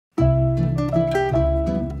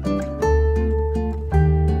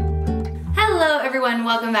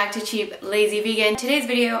welcome back to Cheap Lazy Vegan. Today's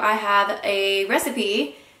video I have a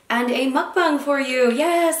recipe and a mukbang for you.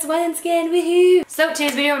 Yes, once again, woohoo! So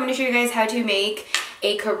today's video I'm going to show you guys how to make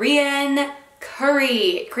a Korean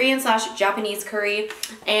slash Japanese curry.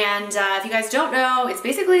 And if you guys don't know, it's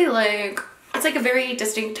basically like, it's like a very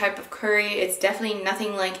distinct type of curry. It's definitely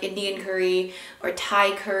nothing like Indian curry or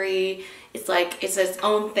Thai curry. It's like, it's its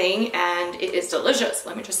own thing and it is delicious.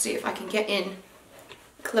 Let me just see if I can get in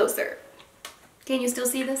closer. Can you still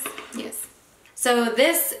see this? Yes. So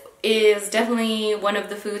this is definitely one of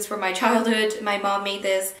the foods from my childhood. My mom made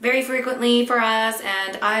this very frequently for us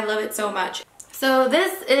and I love it so much. So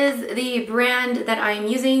this is the brand that I'm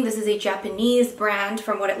using. This is a Japanese brand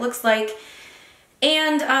from what it looks like.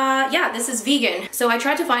 And yeah, this is vegan. So I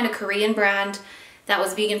tried to find a Korean brand that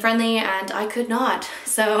was vegan friendly and I could not.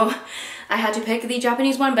 So I had to pick the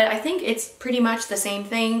Japanese one, but I think it's pretty much the same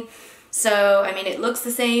thing. So, I mean, it looks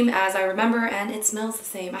the same as I remember and it smells the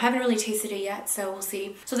same. I haven't really tasted it yet, so we'll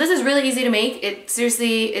see. So this is really easy to make. It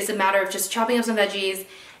seriously is a matter of just chopping up some veggies,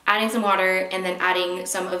 adding some water, and then adding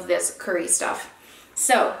some of this curry stuff.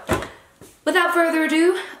 So, without further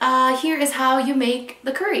ado, here is how you make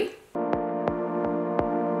the curry.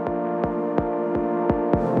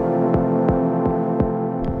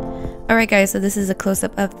 Alright guys, so this is a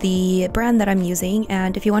close-up of the brand that I'm using,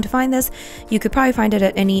 and if you want to find this, you could probably find it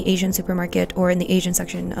at any Asian supermarket or in the Asian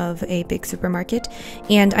section of a big supermarket.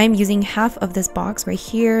 And I'm using half of this box right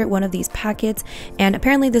here, one of these packets, and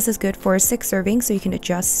apparently this is good for 6 servings, so you can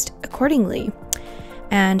adjust accordingly.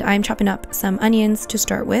 And I'm chopping up some onions to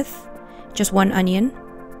start with, just 1 onion.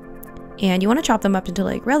 And you want to chop them up into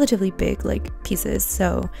like relatively big like pieces,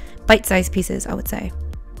 so bite-sized pieces I would say.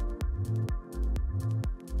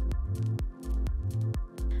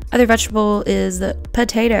 Other vegetable is the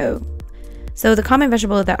potato. So the common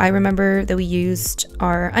vegetable that I remember that we used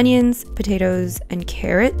are onions, potatoes, and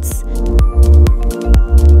carrots.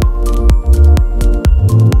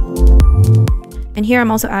 And here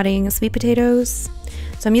I'm also adding sweet potatoes.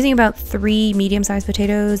 So I'm using about 3 medium-sized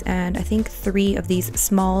potatoes and I think 3 of these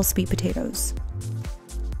small sweet potatoes.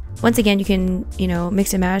 Once again, you can,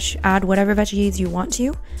 mix and mash, add whatever veggies you want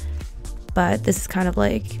to, but this is kind of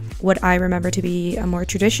like what I remember to be a more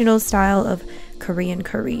traditional style of Korean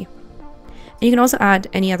curry. And you can also add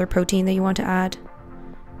any other protein that you want to add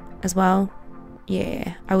as well.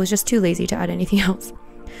 Yeah, I was just too lazy to add anything else.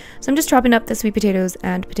 So I'm just chopping up the sweet potatoes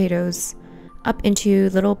and potatoes up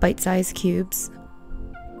into little bite-sized cubes,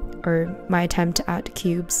 or my attempt to add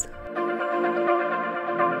cubes.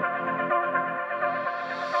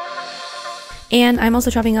 And I'm also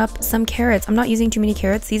chopping up some carrots. I'm not using too many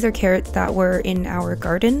carrots. These are carrots that were in our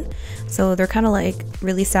garden. So they're kind of like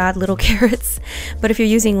really sad little carrots. But if you're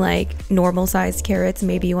using like normal sized carrots,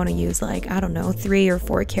 maybe you want to use like, I don't know, 3 or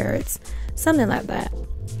 4 carrots. Something like that.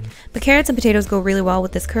 But carrots and potatoes go really well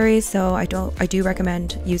with this curry, so I do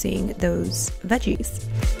recommend using those veggies.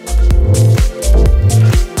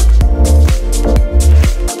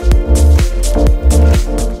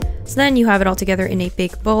 So then you have it all together in a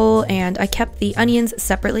big bowl, and I kept the onions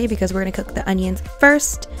separately because we're going to cook the onions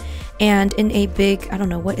first. And in a big, I don't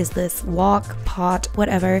know, what is this, wok, pot,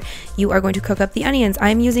 whatever, you are going to cook up the onions.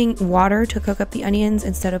 I'm using water to cook up the onions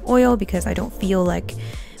instead of oil because I don't feel like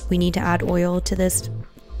we need to add oil to this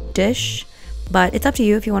dish. But it's up to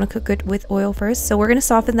you if you want to cook it with oil first. So we're going to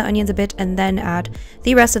soften the onions a bit and then add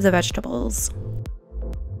the rest of the vegetables.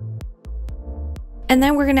 And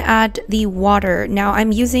then we're going to add the water. Now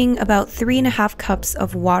I'm using about 3.5 cups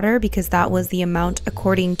of water because that was the amount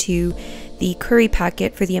according to the curry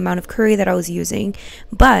packet for the amount of curry that I was using.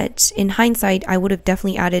 But in hindsight, I would have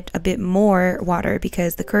definitely added a bit more water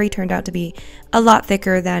because the curry turned out to be a lot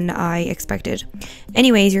thicker than I expected.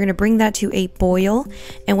 Anyways, you're going to bring that to a boil.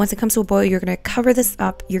 And once it comes to a boil, you're going to cover this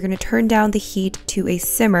up. You're going to turn down the heat to a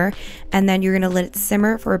simmer. And then you're going to let it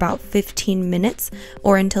simmer for about 15 minutes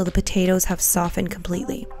or until the potatoes have softened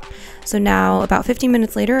completely. So now about 15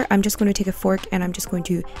 minutes later, I'm just going to take a fork and I'm just going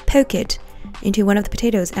to poke it into one of the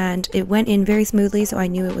potatoes, and it went in very smoothly, so I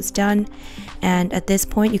knew it was done. And at this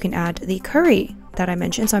point you can add the curry that I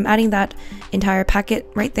mentioned. So I'm adding that entire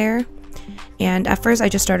packet right there. And at first I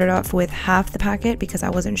just started off with half the packet because I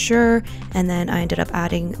wasn't sure, and then I ended up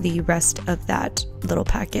adding the rest of that little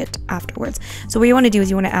packet afterwards. So what you want to do is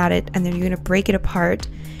you want to add it and then you're going to break it apart,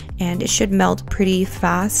 and it should melt pretty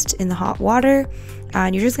fast in the hot water.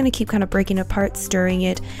 And you're just going to keep kind of breaking it apart, stirring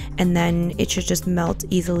it, and then it should just melt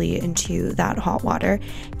easily into that hot water,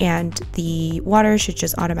 and the water should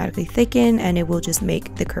just automatically thicken and it will just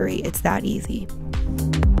make the curry. It's that easy.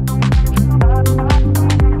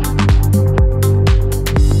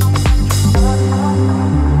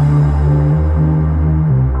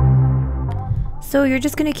 So you're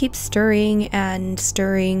just gonna keep stirring and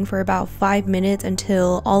stirring for about 5 minutes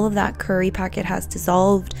until all of that curry packet has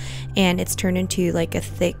dissolved and it's turned into like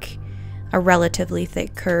a relatively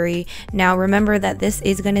thick curry. Now remember that this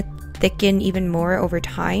is gonna thicken even more over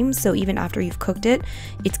time, so even after you've cooked it,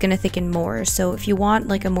 it's gonna thicken more. So if you want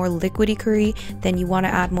like a more liquidy curry, then you want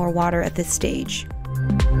to add more water at this stage.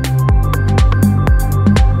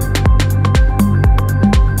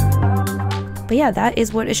 But yeah, that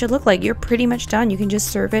is what it should look like. You're pretty much done. You can just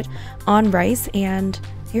serve it on rice and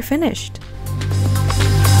you're finished.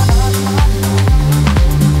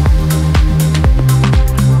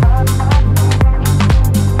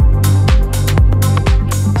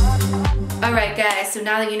 Alright guys, so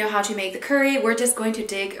now that you know how to make the curry, we're just going to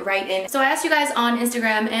dig right in. So I asked you guys on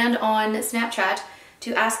Instagram and on Snapchat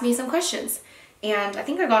to ask me some questions. And I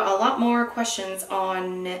think I got a lot more questions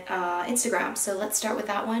on Instagram, so let's start with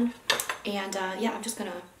that one. And yeah, I'm just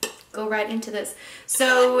gonna go right into this.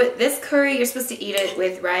 So this curry, you're supposed to eat it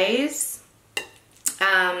with rice.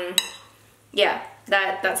 Yeah,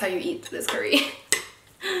 that's how you eat this curry.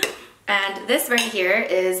 And this right here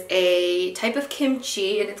is a type of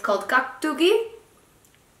kimchi, and it's called kakdugi.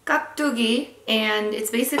 Kakdugi, and it's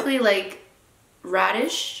basically like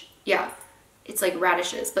radish. Yeah, it's like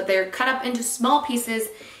radishes, but they're cut up into small pieces,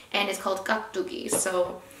 and it's called kakdugi.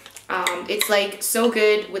 So it's like so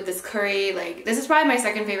good with this curry. Like, this is probably my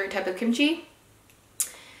second favorite type of kimchi,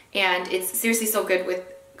 and it's seriously so good with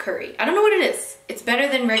curry. I don't know what it is. It's better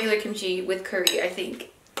than regular kimchi with curry, I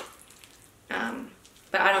think.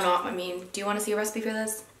 But I don't know. I mean, do you want to see a recipe for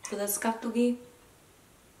this? For this kakdugi?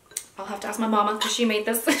 I'll have to ask my mama because she made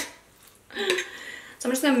this. So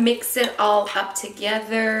I'm just going to mix it all up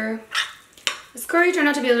together. This curry turned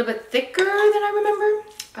out to be a little bit thicker than I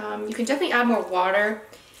remember. You can definitely add more water.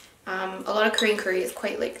 A lot of Korean curry is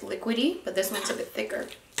quite like liquidy, but this one's a bit thicker.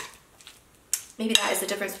 Maybe that is the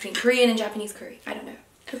difference between Korean and Japanese curry. I don't know.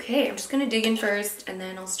 Okay, I'm just going to dig in first and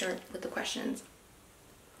then I'll start with the questions.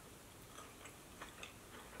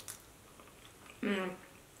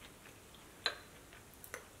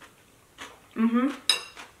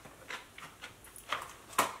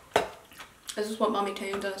 This is what Mommy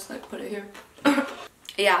Tang does, like put it here.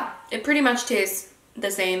 Yeah, it pretty much tastes the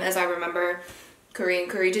same as I remember Korean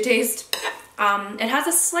curry to taste. It has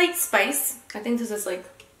a slight spice. I think this is like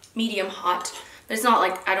medium hot, but it's not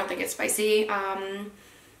like, I don't think it's spicy.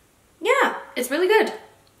 Yeah, it's really good.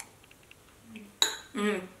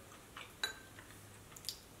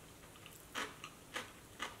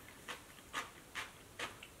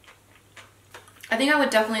 I think I would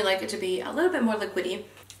definitely like it to be a little bit more liquidy,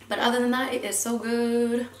 but other than that, it is so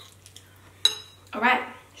good. All right,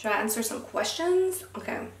 should I answer some questions?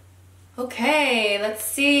 Okay, let's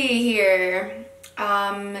see here.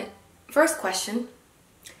 First question.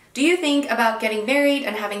 Do you think about getting married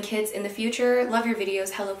and having kids in the future? Love your videos.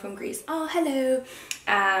 Hello from Greece. Oh, hello.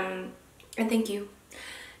 And thank you.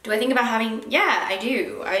 Do I think about having, yeah, I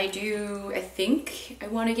do. I think I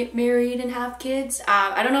want to get married and have kids.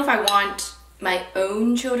 I don't know if I want my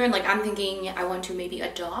own children. Like, I'm thinking I want to maybe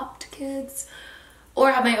adopt kids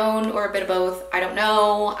or have my own, or a bit of both. I don't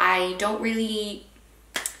know. I don't really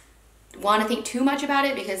want to think too much about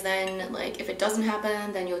it, because then, like, if it doesn't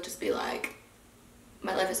happen, then you'll just be like,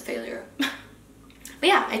 my life is a failure. But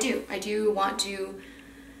yeah, I do want to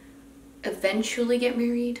eventually get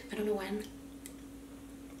married. I don't know when.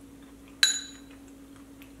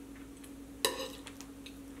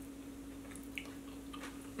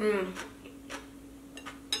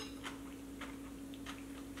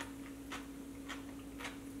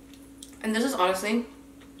 And this is honestly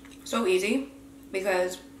so easy,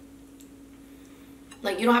 because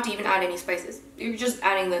like, you don't have to even add any spices. You're just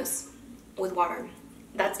adding this with water.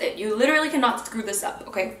 That's it. You literally cannot screw this up,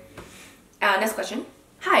 okay? Next question.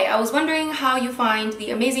 Hi, I was wondering how you find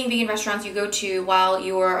the amazing vegan restaurants you go to while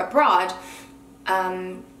you're abroad.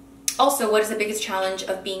 Also, what is the biggest challenge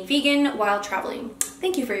of being vegan while traveling?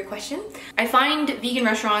 Thank you for your question. I find vegan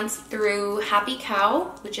restaurants through Happy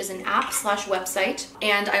Cow, which is an app / website.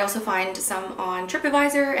 And I also find some on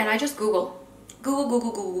TripAdvisor, and I just Google.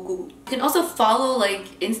 You can also follow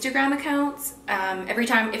like Instagram accounts. Every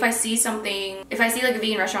time, if I see like a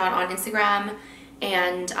vegan restaurant on Instagram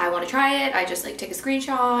and I want to try it, I just like take a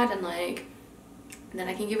screenshot and then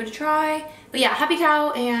I can give it a try. But yeah, Happy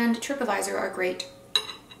Cow and TripAdvisor are great.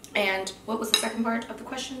 And what was the second part of the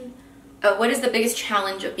question? What is the biggest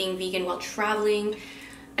challenge of being vegan while traveling?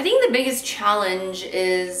 I think the biggest challenge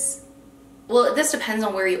is, well, this depends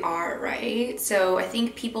on where you are, right? So I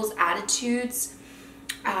think people's attitudes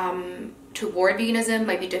toward veganism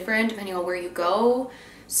might be different depending on where you go.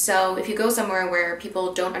 So if you go somewhere where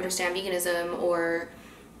people don't understand veganism or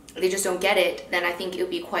they just don't get it, then I think it would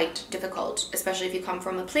be quite difficult, especially if you come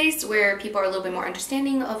from a place where people are a little bit more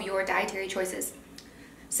understanding of your dietary choices.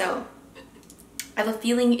 So I have a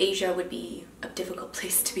feeling Asia would be a difficult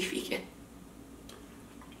place to be vegan.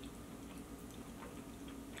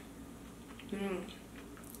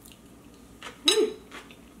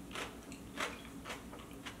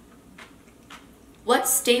 What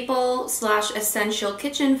staple / essential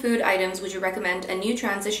kitchen food items would you recommend a new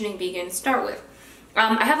transitioning vegan start with?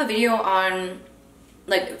 I have a video on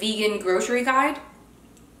like vegan grocery guide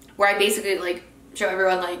where I basically like show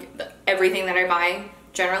everyone like everything that I buy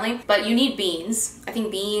generally. But you need beans. I think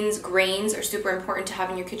beans, grains are super important to have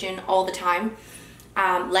in your kitchen all the time.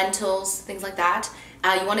 Lentils, things like that.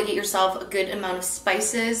 You want to get yourself a good amount of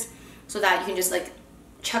spices so that you can just like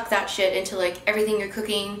chuck that shit into like everything you're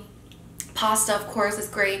cooking. Pasta, of course, is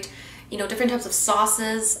great. You know, different types of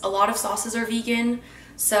sauces. A lot of sauces are vegan,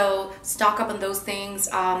 so stock up on those things.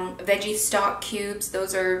 Veggie stock cubes,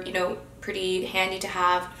 those are, you know, pretty handy to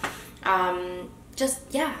have. Just,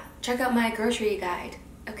 yeah, check out my grocery guide.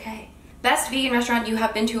 Okay. Best vegan restaurant you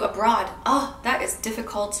have been to abroad? Oh, that is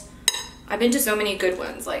difficult. I've been to so many good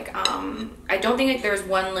ones. Like, I don't think like, there's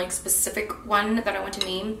one like specific one that I want to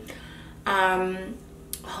name.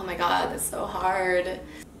 Oh my god, that's so hard.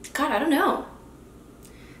 God, I don't know.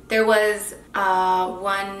 There was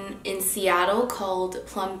one in Seattle called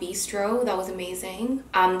Plum Bistro. That was amazing.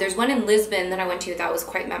 There's one in Lisbon that I went to that was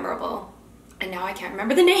quite memorable. And now I can't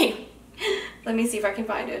remember the name. Let me see if I can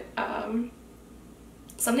find it.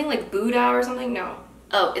 Something like Buddha or something? No.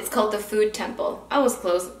 Oh, it's called the Food Temple. I was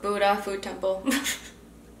close. Buddha Food Temple.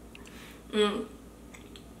 That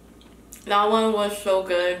one was so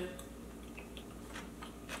good.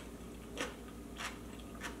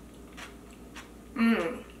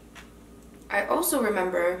 I also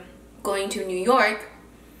remember going to New York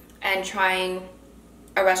and trying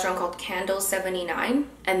a restaurant called Candle 79,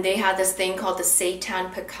 and they had this thing called the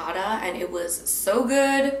seitan piccata, and it was so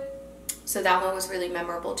good. So that one was really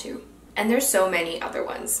memorable too. And there's so many other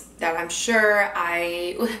ones that I'm sure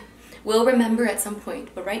I will remember at some point,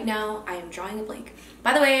 but right now I am drawing a blank.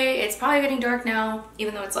 By the way, it's probably getting dark now,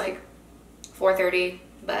 even though it's like 4:30,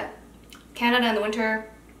 but Canada in the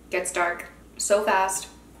winter gets dark so fast.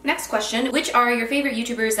 Next question, which are your favorite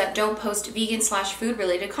YouTubers that don't post vegan / food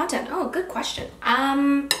related content? Oh, good question.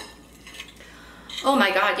 Oh my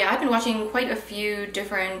god, yeah, I've been watching quite a few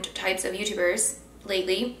different types of YouTubers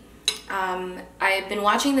lately. I've been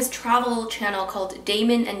watching this travel channel called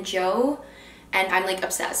Damon and Joe, and I'm like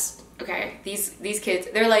obsessed. Okay, these kids,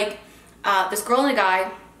 they're like this girl and a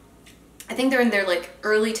guy. I think they're in their like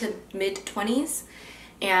early to mid 20s,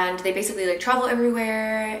 and they basically like travel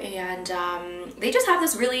everywhere, and they just have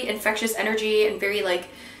this really infectious energy and very like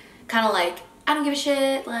kind of like I don't give a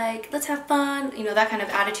shit, like let's have fun, you know, that kind of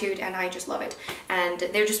attitude, and I just love it. And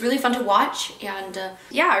they're just really fun to watch, and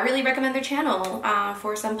yeah, I really recommend their channel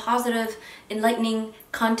for some positive, enlightening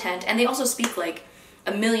content. And they also speak like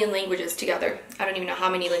a million languages together. I don't even know how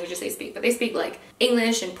many languages they speak, but they speak like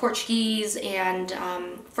English and Portuguese and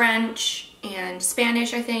French and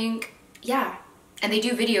Spanish, I think. Yeah, and they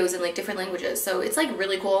do videos in like different languages, so it's like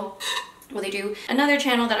really cool what they do. Another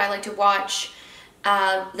channel that I like to watch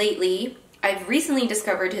lately, I've recently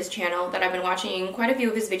discovered his channel that I've been watching quite a few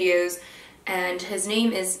of his videos, and his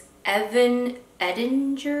name is Evan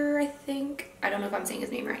Edinger, I think. I don't know if I'm saying his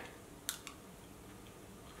name right.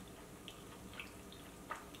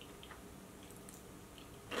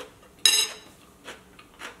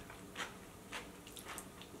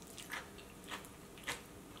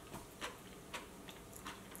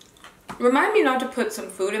 Remind me not to put some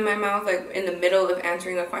food in my mouth like in the middle of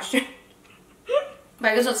answering a question.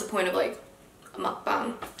 But I guess that's the point of like a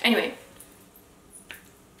mukbang. Anyway,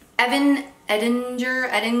 Evan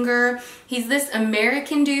Edinger, he's this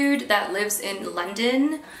American dude that lives in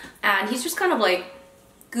London, and he's just kind of like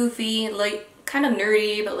goofy, like kind of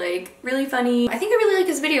nerdy, but like really funny. I think I really like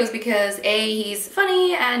his videos because A, he's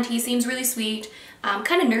funny and he seems really sweet.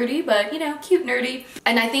 Kind of nerdy, but you know, cute nerdy.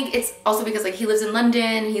 And I think it's also because like he lives in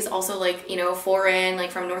London, he's also like, you know, foreign,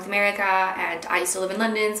 like from North America, and I used to live in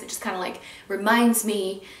London, so it just kind of like reminds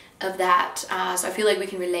me of that. So I feel like we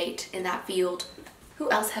can relate in that field.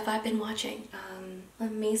 Who else have I been watching?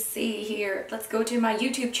 Let me see here. Let's go to my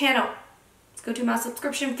YouTube channel. Let's go to my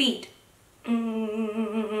subscription feed.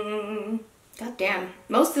 God damn.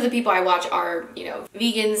 Most of the people I watch are, you know,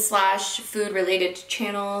 vegan / food related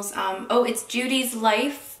channels. Oh, it's Judy's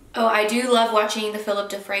Life. Oh, I do love watching the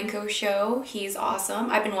Philip DeFranco show. He's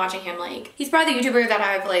awesome. I've been watching him like, he's probably the YouTuber that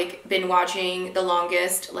I've like been watching the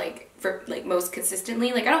longest, like for like most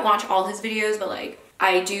consistently. Like I don't watch all his videos, but like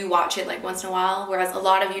I do watch it like once in a while, whereas a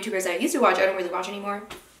lot of YouTubers I used to watch I don't really watch anymore.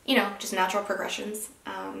 You know, just natural progressions.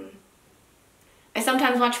 I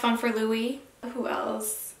sometimes watch Fun for Louie. Who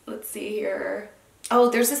else? Let's see here. Oh,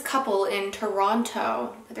 there's this couple in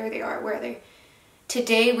Toronto. There they are. Where are they?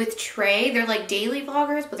 Today with Trey. They're like daily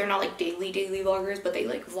vloggers, but they're not like daily vloggers, but they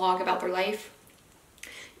like vlog about their life.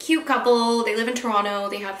 Cute couple. They live in Toronto.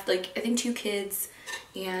 They have like, I think 2 kids,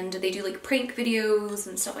 and they do like prank videos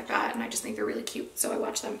and stuff like that, and I just think they're really cute, so I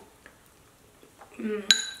watch them.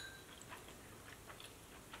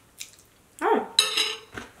 Oh.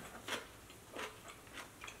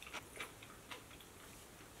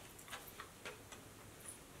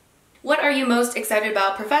 What are you most excited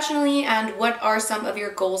about professionally, and what are some of your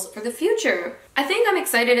goals for the future? I think I'm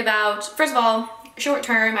excited about, first of all, short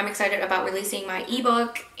term, I'm excited about releasing my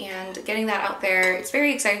ebook and getting that out there. It's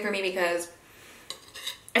very exciting for me because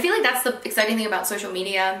I feel like that's the exciting thing about social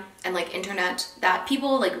media and like internet, that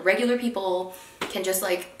people, like regular people, can just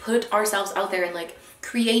like put ourselves out there and like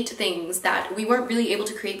create things that we weren't really able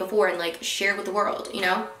to create before and like share with the world, you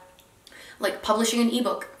know? Like publishing an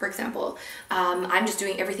ebook, for example. I'm just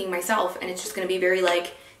doing everything myself, and it's just gonna be very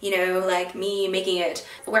like, you know, like me making it.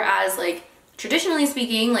 Whereas like traditionally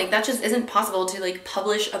speaking, like that just isn't possible to like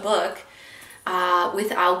publish a book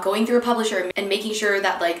without going through a publisher and making sure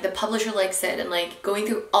that like the publisher likes it, and like going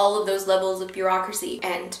through all of those levels of bureaucracy.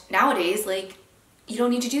 And nowadays, like, you don't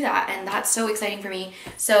need to do that, and that's so exciting for me.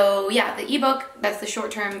 So yeah, the ebook, that's the short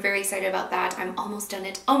term. I'm very excited about that. I'm almost done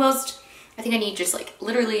it. Almost. I think I need just like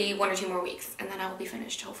literally 1 or 2 more weeks, and then I will be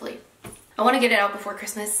finished, hopefully. I want to get it out before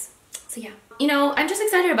Christmas. So yeah. You know, I'm just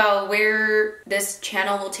excited about where this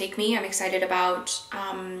channel will take me. I'm excited about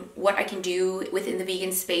what I can do within the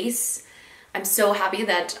vegan space. I'm so happy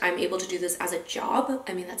that I'm able to do this as a job.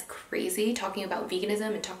 I mean, that's crazy, talking about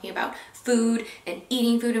veganism and talking about food and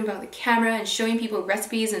eating food in front of the camera and showing people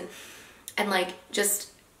recipes and like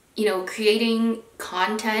just, you know, creating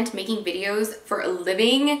content, making videos for a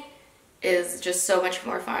living is just so much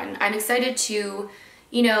more fun. I'm excited to,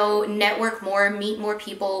 you know, network more, meet more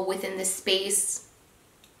people within this space,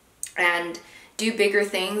 and do bigger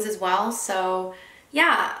things as well. So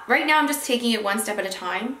yeah, right now I'm just taking it one step at a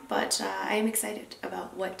time, but I am excited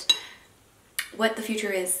about what the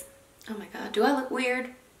future is. Oh my god, do I look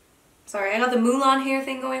weird? Sorry, I got the Mulan hair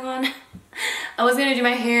thing going on. I was gonna do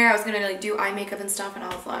my hair, I was gonna like do eye makeup and stuff, and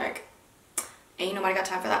I was like, ain't nobody got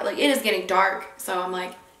time for that. Like, it is getting dark, so I'm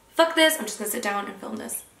like, fuck this, I'm just gonna sit down and film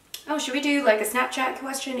this. Oh, should we do like a Snapchat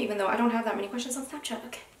question, even though I don't have that many questions on Snapchat?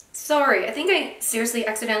 Okay. Sorry, I think I seriously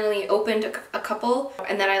accidentally opened a couple,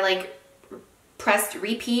 and then I like pressed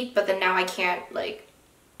repeat, but then now I can't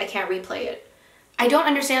replay it. I don't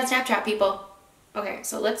understand Snapchat, people. Okay,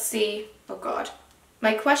 so let's see. Oh god.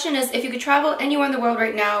 My question is, if you could travel anywhere in the world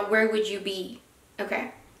right now, where would you be?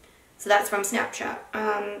 Okay, so that's from Snapchat.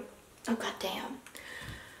 Oh god damn.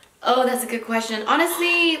 Oh, that's a good question.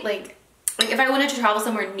 Honestly, like if I wanted to travel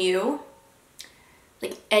somewhere new,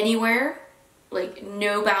 like anywhere, like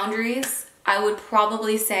no boundaries, I would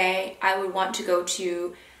probably say I would want to go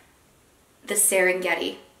to the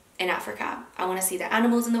Serengeti in Africa. I want to see the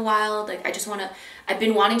animals in the wild. Like I've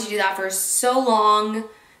been wanting to do that for so long,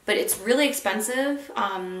 but it's really expensive.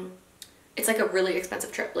 It's like a really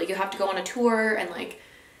expensive trip. Like you have to go on a tour and like,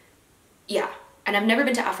 yeah. And I've never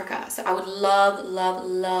been to Africa, so I would love, love,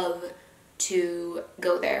 love to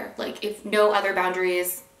go there. Like if no other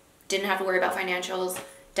boundaries, didn't have to worry about financials,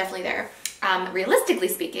 definitely there. Realistically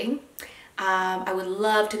speaking, I would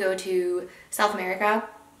love to go to South America.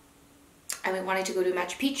 I've been wanting to go to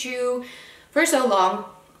Machu Picchu for so long.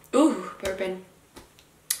 Ooh, burping.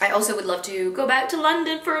 I also would love to go back to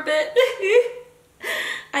London for a bit.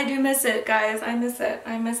 I do miss it, guys. I miss it.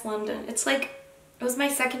 I miss London. It's like, it was my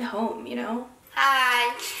second home, you know?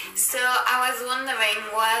 Hi, so I was wondering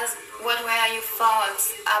what were your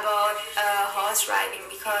thoughts about horse riding,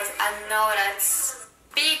 because I know that's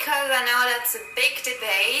a big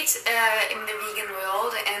debate in the vegan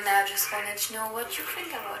world, and I just wanted to know what you think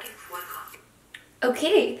about it.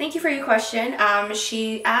 Okay, thank you for your question.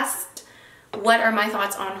 She asked, what are my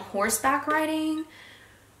thoughts on horseback riding?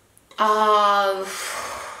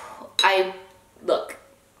 Look,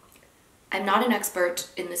 I'm not an expert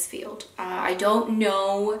in this field. I don't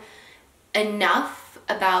know enough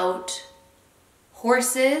about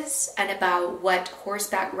horses and about what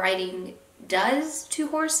horseback riding does to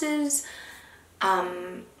horses.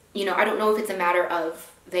 You know, I don't know if it's a matter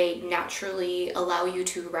of they naturally allow you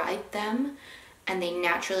to ride them, and they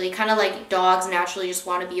naturally, kind of like dogs naturally just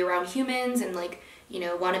want to be around humans and like, you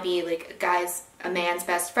know, want to be like a man's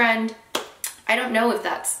best friend. I don't know if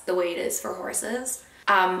that's the way it is for horses.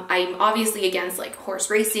 I'm obviously against like horse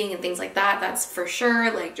racing and things like that. That's for sure,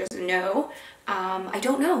 like just no. I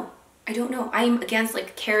don't know. I'm against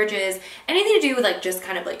like carriages, anything to do with like just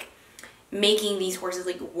kind of like making these horses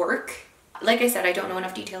like work. Like I said, I don't know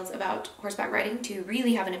enough details about horseback riding to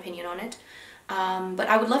really have an opinion on it. But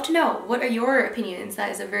I would love to know, what are your opinions? That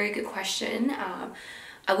is a very good question.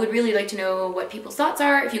 I would really like to know what people's thoughts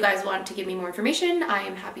are. If you guys want to give me more information, I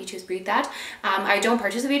am happy to read that. I don't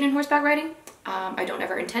participate in horseback riding. I don't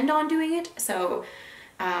ever intend on doing it, so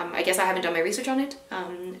I guess I haven't done my research on it.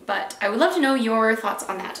 But I would love to know your thoughts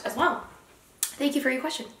on that as well. Thank you for your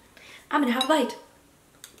question. I'm gonna have a bite.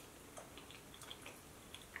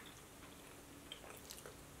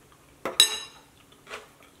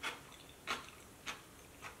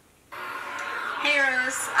 Hey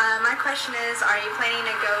Rose, my question is, are you planning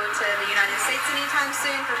to go to the United States anytime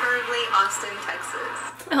soon, preferably Austin,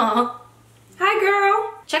 Texas? Aw. Hi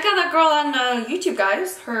girl! Check out that girl on YouTube,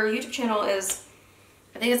 guys. Her YouTube channel is,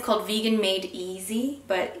 I think it's called Vegan Made Easy,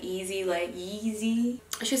 but easy like Yeezy.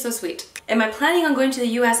 She's so sweet. Am I planning on going to the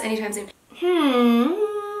US anytime soon?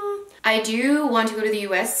 I do want to go to the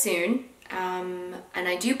US soon. And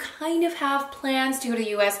I do kind of have plans to go to the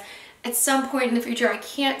US at some point in the future. I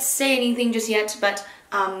can't say anything just yet, but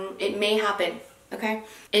it may happen, okay?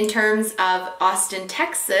 In terms of Austin,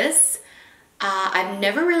 Texas, I've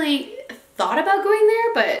never really thought about going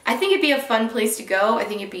there, but I think it'd be a fun place to go. I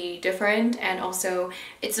think it'd be different, and also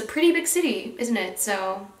it's a pretty big city, isn't it?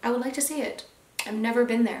 So I would like to see it. I've never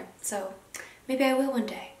been there, so maybe I will one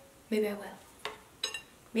day. Maybe I will.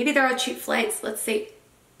 Maybe there are cheap flights. Let's see.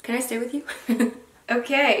 Can I stay with you?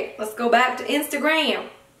 Okay, let's go back to Instagram.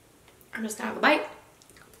 I'm just gonna have a bite.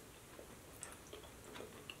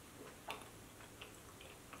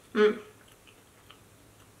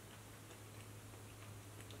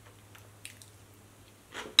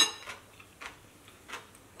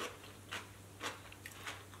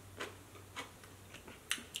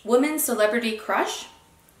 Women's celebrity crush?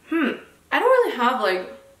 I don't really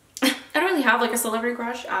have like a celebrity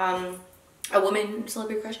crush. A woman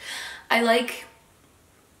celebrity crush. I love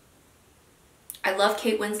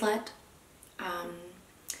Kate Winslet.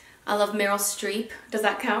 I love Meryl Streep. Does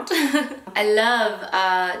that count? I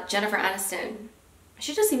love Jennifer Aniston.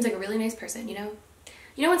 She just seems like a really nice person, you know?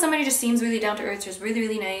 You know when somebody just seems really down to earth, just really,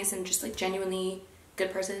 really nice and just like genuinely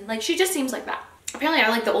good person? Like she just seems like that. Apparently I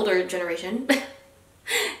like the older generation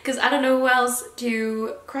because I don't know who else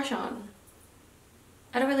to crush on.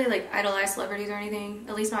 I don't really like idolize celebrities or anything,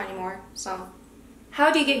 at least not anymore, so. How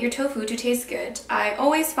do you get your tofu to taste good? I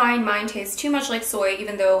always find mine tastes too much like soy,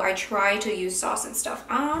 even though I try to use sauce and stuff.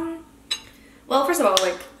 Well, first of all,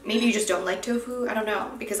 like, maybe you just don't like tofu. I don't know,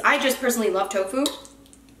 because I just personally love tofu.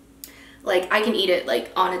 Like, I can eat it,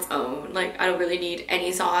 like, on its own. Like, I don't really need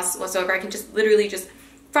any sauce whatsoever. I can just literally just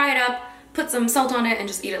fry it up, put some salt on it, and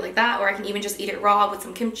just eat it like that. Or I can even just eat it raw with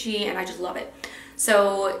some kimchi, and I just love it.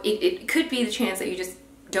 So, it could be the chance that you just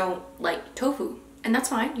don't like tofu. And that's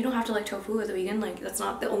fine. You don't have to like tofu as a vegan. Like, that's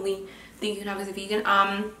not the only thing you can have as a vegan.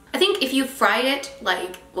 I think if you fry it,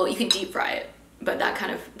 like, well, you can deep fry it, but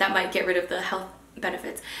that might get rid of the health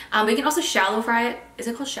benefits. But you can also shallow fry it. Is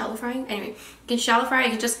it called shallow frying? Anyway, you can shallow fry it.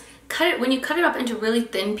 You can just cut it, when you cut it up into really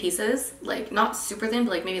thin pieces, like not super thin,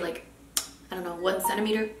 but like maybe like, I don't know, 1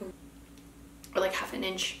 centimeter or like half an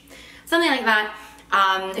inch, something like that.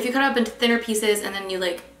 If you cut it up into thinner pieces and then you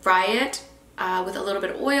like fry it with a little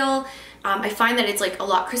bit of oil, I find that it's like a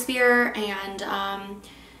lot crispier, and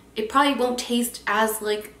it probably won't taste as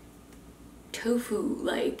like tofu,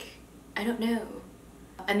 like, I don't know.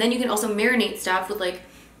 And then you can also marinate stuff with like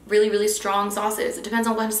really, really strong sauces. It depends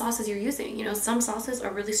on what sauces you're using. You know, some sauces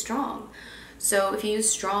are really strong. So if you use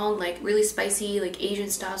strong, like really spicy, like Asian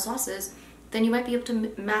style sauces, then you might be able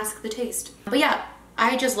to mask the taste. But yeah,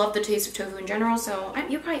 I just love the taste of tofu in general, so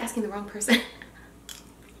you're probably asking the wrong person.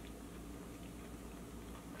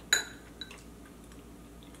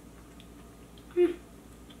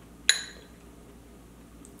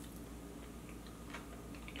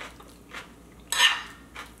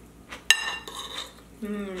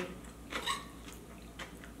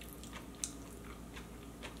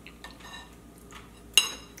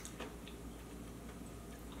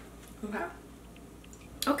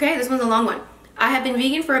 Okay, this one's a long one. I have been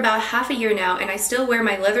vegan for about half a year now, and I still wear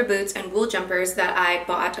my leather boots and wool jumpers that I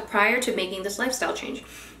bought prior to making this lifestyle change.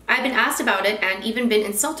 I've been asked about it and even been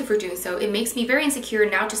insulted for doing so. It makes me very insecure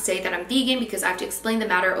now to say that I'm vegan because I have to explain the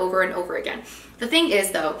matter over and over again. The thing is,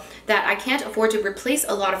 though, that I can't afford to replace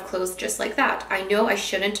a lot of clothes just like that. I know I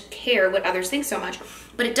shouldn't care what others think so much,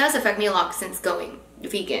 but it does affect me a lot since going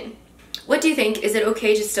vegan. What do you think? Is it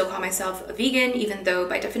okay to still call myself a vegan even though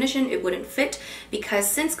by definition it wouldn't fit? Because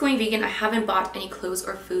since going vegan, I haven't bought any clothes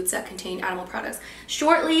or foods that contain animal products.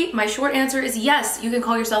 My short answer is yes, you can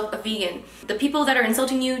call yourself a vegan. The people that are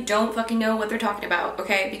insulting you don't fucking know what they're talking about,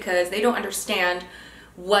 okay? Because they don't understand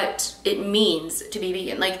what it means to be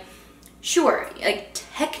vegan. Like, sure, like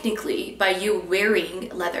technically by you wearing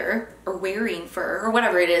leather or wearing fur or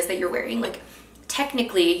whatever it is that you're wearing, like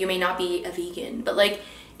technically you may not be a vegan, but like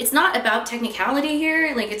it's not about technicality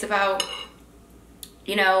here. Like it's about,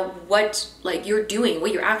 you know, what like you're doing,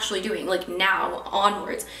 what you're actually doing, like now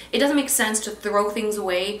onwards. It doesn't make sense to throw things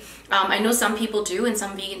away. I know some people do and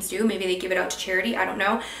some vegans do. Maybe they give it out to charity, I don't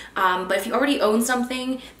know. But if you already own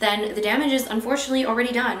something, then the damage is unfortunately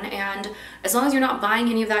already done. And as long as you're not buying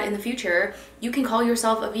any of that in the future, you can call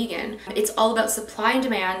yourself a vegan. It's all about supply and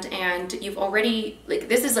demand, and you've already, like,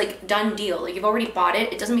 this is like done deal. Like you've already bought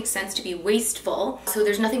it. It doesn't make sense to be wasteful. So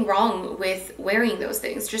there's nothing wrong with wearing those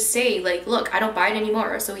things. Just say like, look, I don't buy it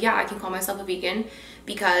anymore. So yeah, I can call myself a vegan,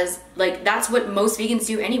 because like that's what most vegans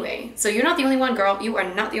do anyway. So you're not the only one, girl. You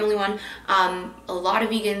are not the only one. A lot of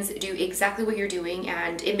vegans do exactly what you're doing,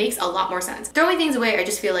 and it makes a lot more sense. Throwing things away, I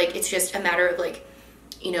just feel like it's just a matter of like,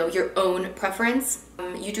 you know, your own preference.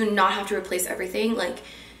 You do not have to replace everything. Like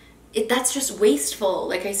that's just wasteful,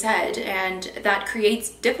 like I said, and that creates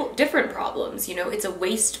different problems. You know, it's a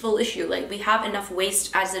wasteful issue. Like we have enough waste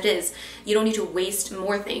as it is. You don't need to waste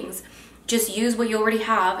more things. Just use what you already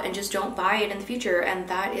have and just don't buy it in the future, and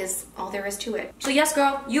that is all there is to it. So yes,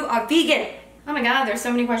 girl, you are vegan. Oh my god, there's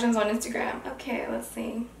so many questions on Instagram. Okay, let's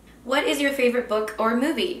see. What is your favorite book or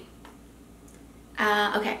movie?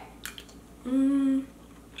 Okay.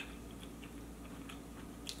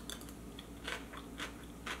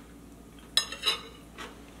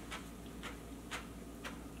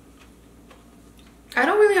 I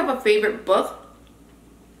don't really have a favorite book.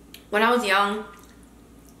 When I was young,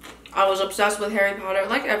 I was obsessed with Harry Potter,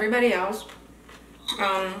 like everybody else.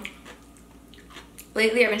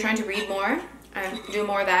 Lately, I've been trying to read more and do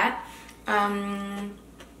more of that.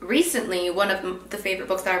 Recently, one of the favorite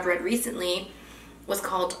books that I've read recently was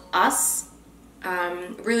called Us.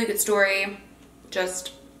 Really good story,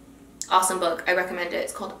 just awesome book. I recommend it.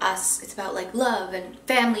 It's called Us. It's about like love and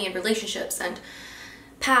family and relationships and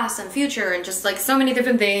past and future and just like so many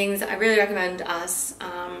different things. I really recommend Us.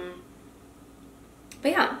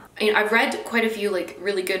 But yeah, I mean, I've read quite a few like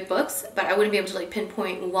really good books, but I wouldn't be able to like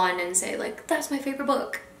pinpoint one and say like, that's my favorite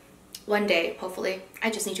book. One day, hopefully. I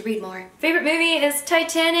just need to read more. Favorite movie is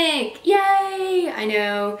Titanic! Yay! I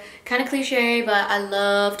know, kind of cliche, but I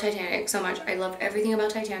love Titanic so much. I love everything about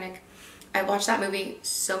Titanic. I watched that movie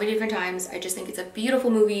so many different times. I just think it's a beautiful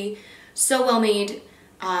movie, so well made.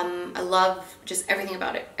 I love just everything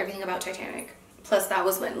about it, everything about Titanic. Plus that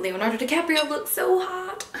was when Leonardo DiCaprio looked so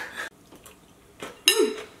hot.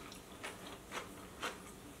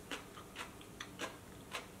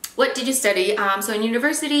 What did you study? So in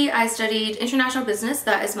university, I studied international business.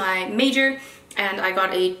 That is my major, and I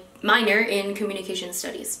got a minor in communication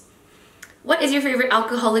studies. What is your favorite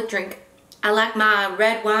alcoholic drink? I like my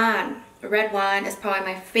red wine. Red wine is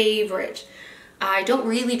probably my favorite. I don't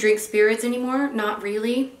really drink spirits anymore, not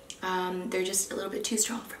really. They're just a little bit too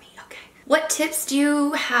strong for me, okay. What tips do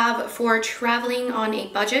you have for traveling on a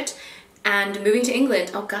budget and moving to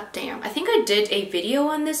England? Oh goddamn. I think I did a video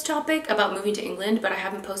on this topic about moving to England, but I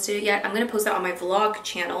haven't posted it yet. I'm gonna post that on my vlog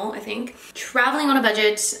channel, I think. Traveling on a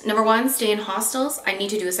budget, number one, stay in hostels. I need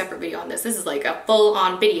to do a separate video on this. This is like a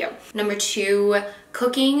full-on video. Number two,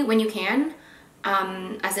 cooking when you can.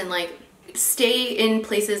 As in like, stay in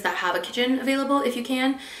places that have a kitchen available if you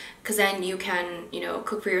can, because then you can, you know,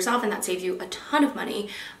 cook for yourself, and that saves you a ton of money.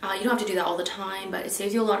 You don't have to do that all the time, but it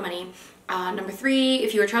saves you a lot of money. Number three,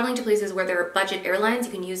 if you are traveling to places where there are budget airlines,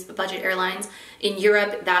 you can use the budget airlines. In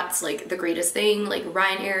Europe, that's like the greatest thing, like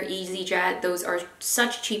Ryanair, EasyJet, those are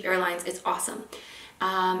such cheap airlines, it's awesome.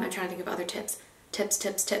 I'm trying to think of other tips.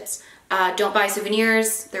 Tips. Don't buy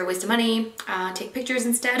souvenirs, they're a waste of money. Take pictures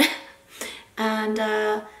instead.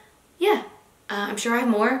 And yeah, I'm sure I have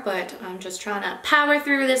more, but I'm just trying to power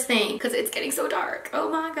through this thing because it's getting so dark. Oh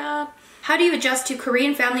my god. How do you adjust to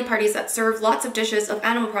Korean family parties that serve lots of dishes of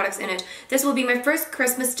animal products in it? This will be my first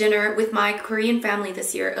Christmas dinner with my Korean family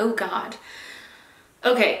this year. Oh god.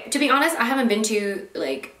 Okay, to be honest, I haven't been to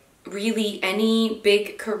like really any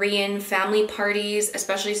big Korean family parties,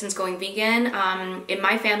 especially since going vegan. In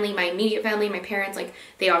my family, my immediate family, my parents, like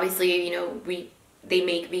they obviously, you know, they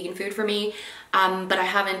make vegan food for me, but I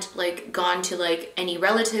haven't like gone to like any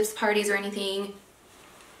relatives parties or anything,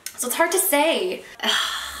 so it's hard to say.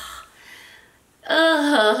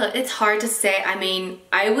 It's hard to say. I mean,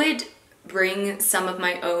 I would bring some of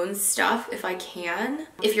my own stuff if I can.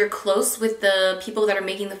 If you're close with the people that are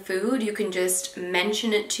making the food, you can just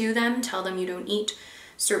mention it to them, tell them you don't eat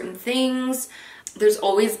certain things. There's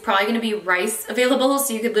always probably gonna be rice available,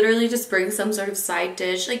 so you could literally just bring some sort of side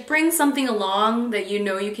dish, like bring something along that you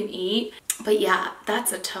know you can eat. But yeah,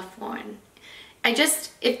 that's a tough one.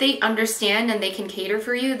 If they understand and they can cater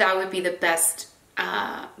for you, that would be the best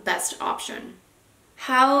option.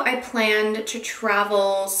 How I planned to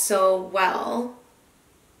travel so well.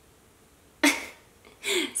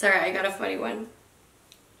 Sorry, I got a funny one.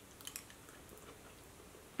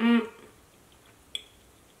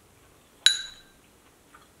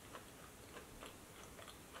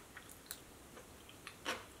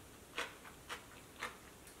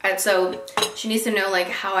 So she needs to know like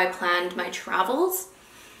how I planned my travels.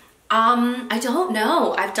 I don't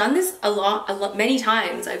know. I've done this many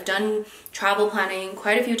times. I've done travel planning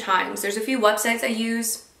quite a few times. There's a few websites I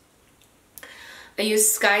use. I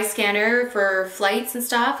use Skyscanner for flights and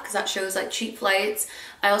stuff because that shows like cheap flights.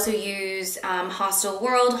 I also use Hostel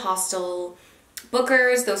World, Hostel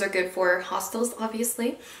Bookers. Those are good for hostels,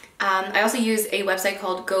 obviously. I also use a website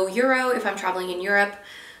called Go Euro if I'm traveling in Europe.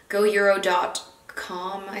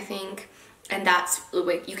 GoEuro.com, I think. And that's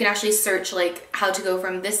like, you can actually search like how to go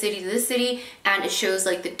from this city to this city, and it shows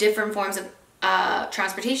like the different forms of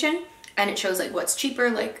transportation, and it shows like what's cheaper,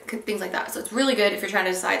 like things like that. So it's really good if you're trying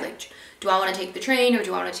to decide like, do I want to take the train or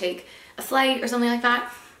do I want to take a flight or something like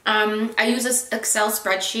that. I use this Excel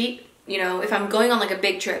spreadsheet. You know, if I'm going on like a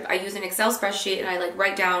big trip, I use an Excel spreadsheet and I like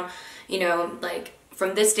write down, you know, like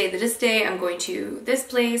from this day to this day, I'm going to this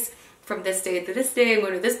place. From this day to this day, I'm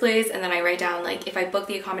going to this place, and then I write down like if I book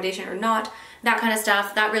the accommodation or not, that kind of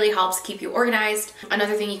stuff. That really helps keep you organized.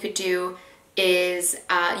 Another thing you could do is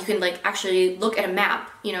you can like actually look at a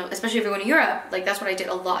map, you know, especially if you're going to Europe. Like that's what I did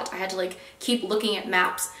a lot. I had to like keep looking at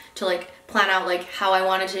maps to like plan out like how I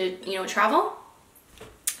wanted to, you know, travel.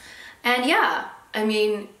 And yeah, I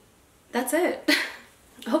mean, that's it.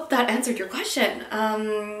 I hope that answered your question.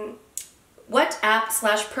 What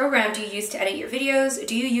app/program do you use to edit your videos?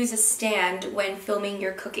 Do you use a stand when filming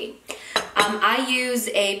your cooking? I use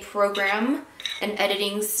a program, an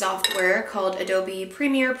editing software called Adobe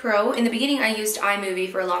Premiere Pro. In the beginning, I used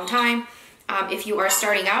iMovie for a long time. If you are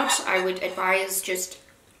starting out, I would advise just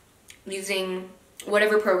using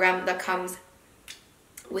whatever program that comes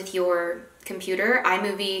with your computer.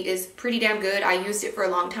 iMovie is pretty damn good. I used it for a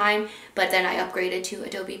long time, but then I upgraded to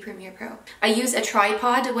Adobe Premiere Pro. I use a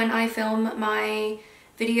tripod when I film my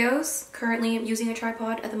videos. Currently I'm using a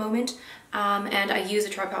tripod at the moment, and I use a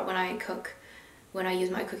tripod when I cook, when I do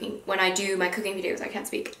my cooking videos. I can't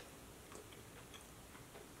speak.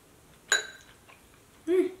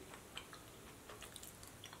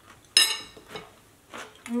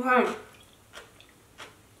 Okay.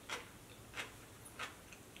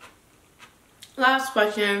 Last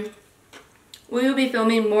question. Will you be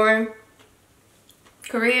filming more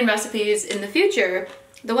Korean recipes in the future?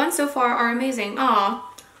 The ones so far are amazing.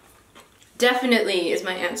 Aw. Definitely is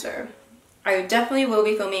my answer. I definitely will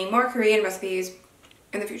be filming more Korean recipes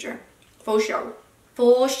in the future. For sure.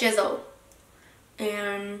 For shizzle.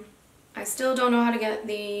 And I still don't know how to get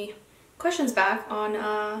the questions back on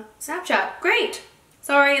Snapchat. Great!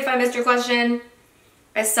 Sorry if I missed your question.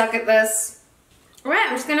 I suck at this. Alright,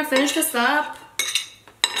 I'm just gonna finish this up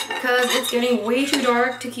because it's getting way too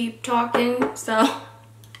dark to keep talking, so.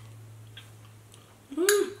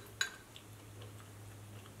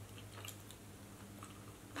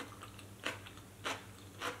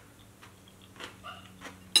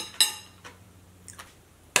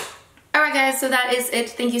 Alright guys, so that is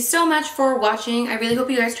it. Thank you so much for watching. I really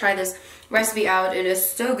hope you guys try this recipe out. It is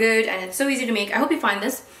so good and it's so easy to make. I hope you find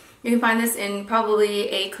this. You can find this in probably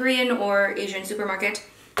a Korean or Asian supermarket,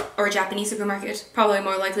 or a Japanese supermarket, probably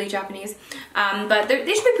more likely Japanese. But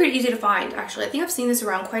they should be pretty easy to find, actually. I think I've seen this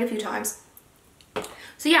around quite a few times.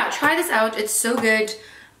 So yeah, try this out. It's so good.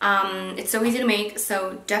 It's so easy to make,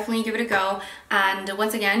 so definitely give it a go. And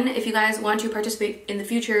once again, if you guys want to participate in the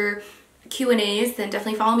future Q&As, then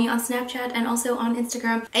definitely follow me on Snapchat and also on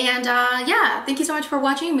Instagram. And yeah, thank you so much for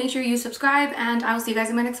watching. Make sure you subscribe, and I will see you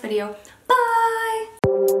guys in my next video. Bye!